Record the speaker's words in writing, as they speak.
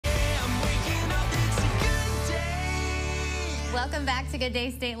Welcome back to Good Day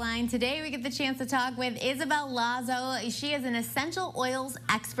State Line. Today we get the chance to talk with Isabel Lazo. She is an essential oils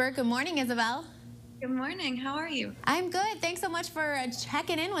expert. Good morning, Isabel. Good morning. How are you? I'm good. Thanks so much for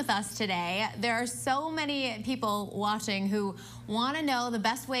checking in with us today. There are so many people watching who want to know the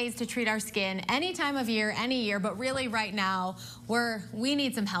best ways to treat our skin any time of year, any year, but really right now we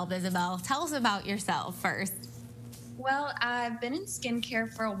need some help, Isabel. Tell us about yourself first. Well, I've been in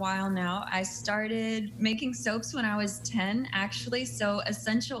skincare for a while now. I started making soaps when I was 10, actually. So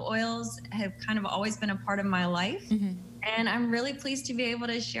essential oils have kind of always been a part of my life. And I'm really pleased to be able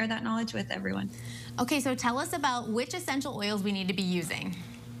to share that knowledge with everyone. Okay, so tell us about which essential oils we need to be using.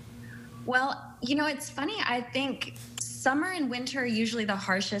 Well, you know, it's funny. I think summer and winter are usually the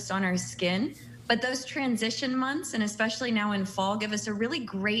harshest on our skin. But those transition months, and especially now in fall, give us a really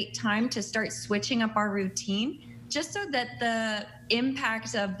great time to start switching up our routine, just so that the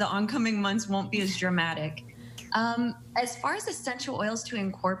impact of the oncoming months won't be as dramatic. As far as essential oils to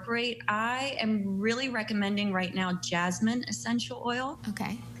incorporate, I am really recommending right now jasmine essential oil.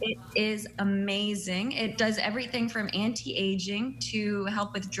 Okay. It is amazing. It does everything from anti-aging to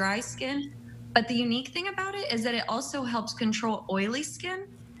help with dry skin. But the unique thing about it is that it also helps control oily skin.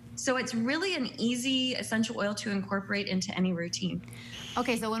 So it's really an easy essential oil to incorporate into any routine.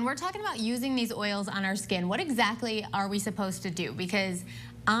 Okay, so when we're talking about using these oils on our skin, what exactly are we supposed to do? Because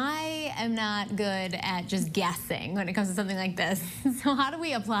I am not good at just guessing when it comes to something like this. So how do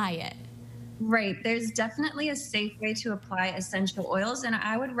we apply it? Right. There's definitely a safe way to apply essential oils, and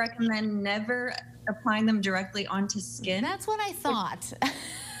I would recommend never applying them directly onto skin. That's what I thought.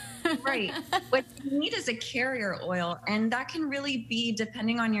 Right. What you need is a carrier oil, and that can really be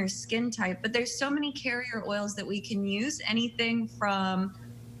depending on your skin type. But there's so many carrier oils that we can use, anything from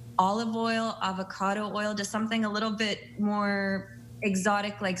olive oil, avocado oil, to something a little bit more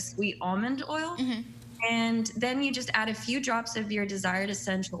exotic like sweet almond oil. And then you just add a few drops of your desired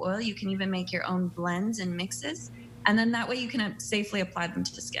essential oil. You can even make your own blends and mixes. And then that way you can safely apply them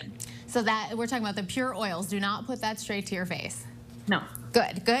to the skin. So that we're talking about the pure oils. Do not put that straight to your face. No.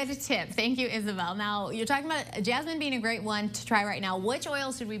 Good tip. Thank you, Isabel. Now, you're talking about jasmine being a great one to try right now. Which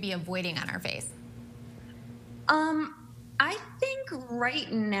oils should we be avoiding on our face? I think right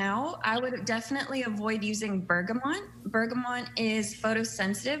now I would definitely avoid using bergamot. Bergamot is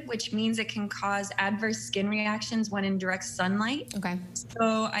photosensitive, which means it can cause adverse skin reactions when in direct sunlight. Okay.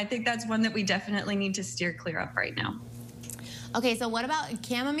 So I think that's one that we definitely need to steer clear of right now. Okay, so what about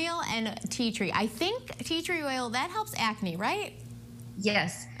chamomile and tea tree? I think tea tree oil, that helps acne, right?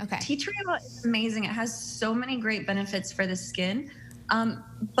 Yes. Okay. Tea tree oil is amazing. It has so many great benefits for the skin.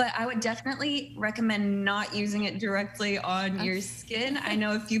 But I would definitely recommend not using it directly on your skin. I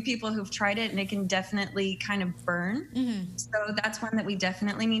know a few people who've tried it and it can definitely kind of burn. So that's one that we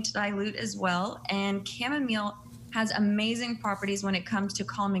definitely need to dilute as well. And chamomile has amazing properties when it comes to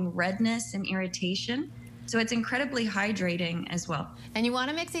calming redness and irritation. So it's incredibly hydrating as well. And you want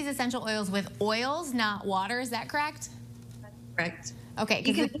to mix these essential oils with oils, not water. Is that correct? That's correct. Okay.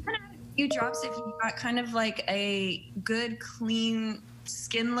 You can even add a few drops if you've got kind of like a good, clean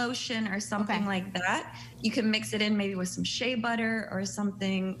skin lotion or something like that. You can mix it in maybe with some shea butter or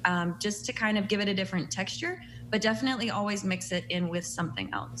something just to kind of give it a different texture. But definitely always mix it in with something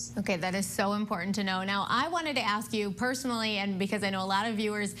else. Okay, that is so important to know. Now, I wanted to ask you personally, and because I know a lot of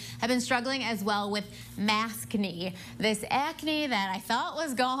viewers have been struggling as well with maskne, this acne that I thought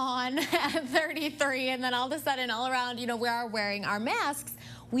was gone at 33, and then all of a sudden, all around, you know, we are wearing our masks.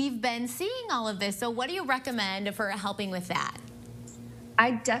 We've been seeing all of this. So what do you recommend for helping with that?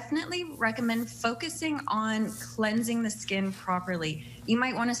 I definitely recommend focusing on cleansing the skin properly. You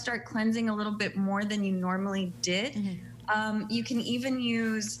might want to start cleansing a little bit more than you normally did. You can even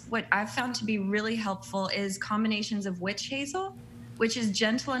use what I've found to be really helpful is combinations of witch hazel, which is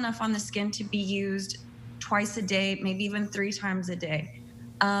gentle enough on the skin to be used twice a day, maybe even 3 times a day.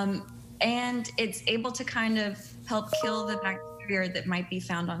 And it's able to kind of help kill the bacteria that might be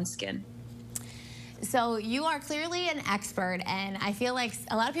found on skin. So you are clearly an expert, and I feel like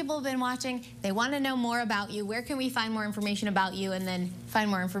a lot of people have been watching. They want to know more about you. Where can we find more information about you and then find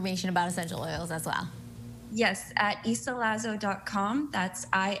more information about essential oils as well? Yes, at isalazo.com. That's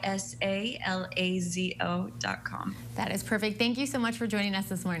ISALAZO.com. That is perfect. Thank you so much for joining us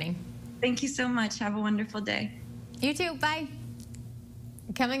this morning. Thank you so much. Have a wonderful day. You too. Bye.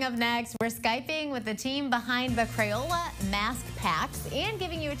 Coming up next, we're Skyping with the team behind the Crayola mask packs and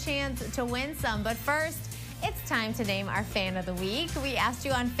giving you a chance to win some. But first, it's time to name our fan of the week. We asked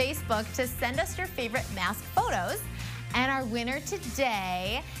you on Facebook to send us your favorite mask photos. And our winner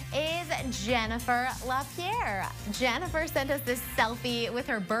today is Jennifer LaPierre. Jennifer sent us this selfie with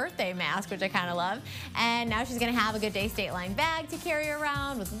her birthday mask, which I kind of love. And now she's going to have a Good Day State Line bag to carry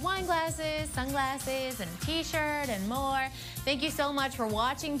around with wine glasses, sunglasses, and a t-shirt and more. Thank you so much for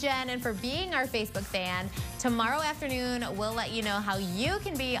watching, Jen, and for being our Facebook fan. Tomorrow afternoon, we'll let you know how you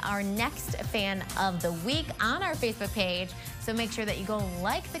can be our next fan of the week on our Facebook page. So make sure that you go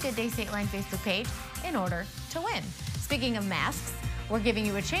like the Good Day State Line Facebook page in order to win. Speaking of masks, we're giving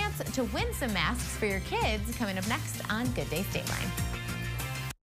you a chance to win some masks for your kids coming up next on Good Day State Line.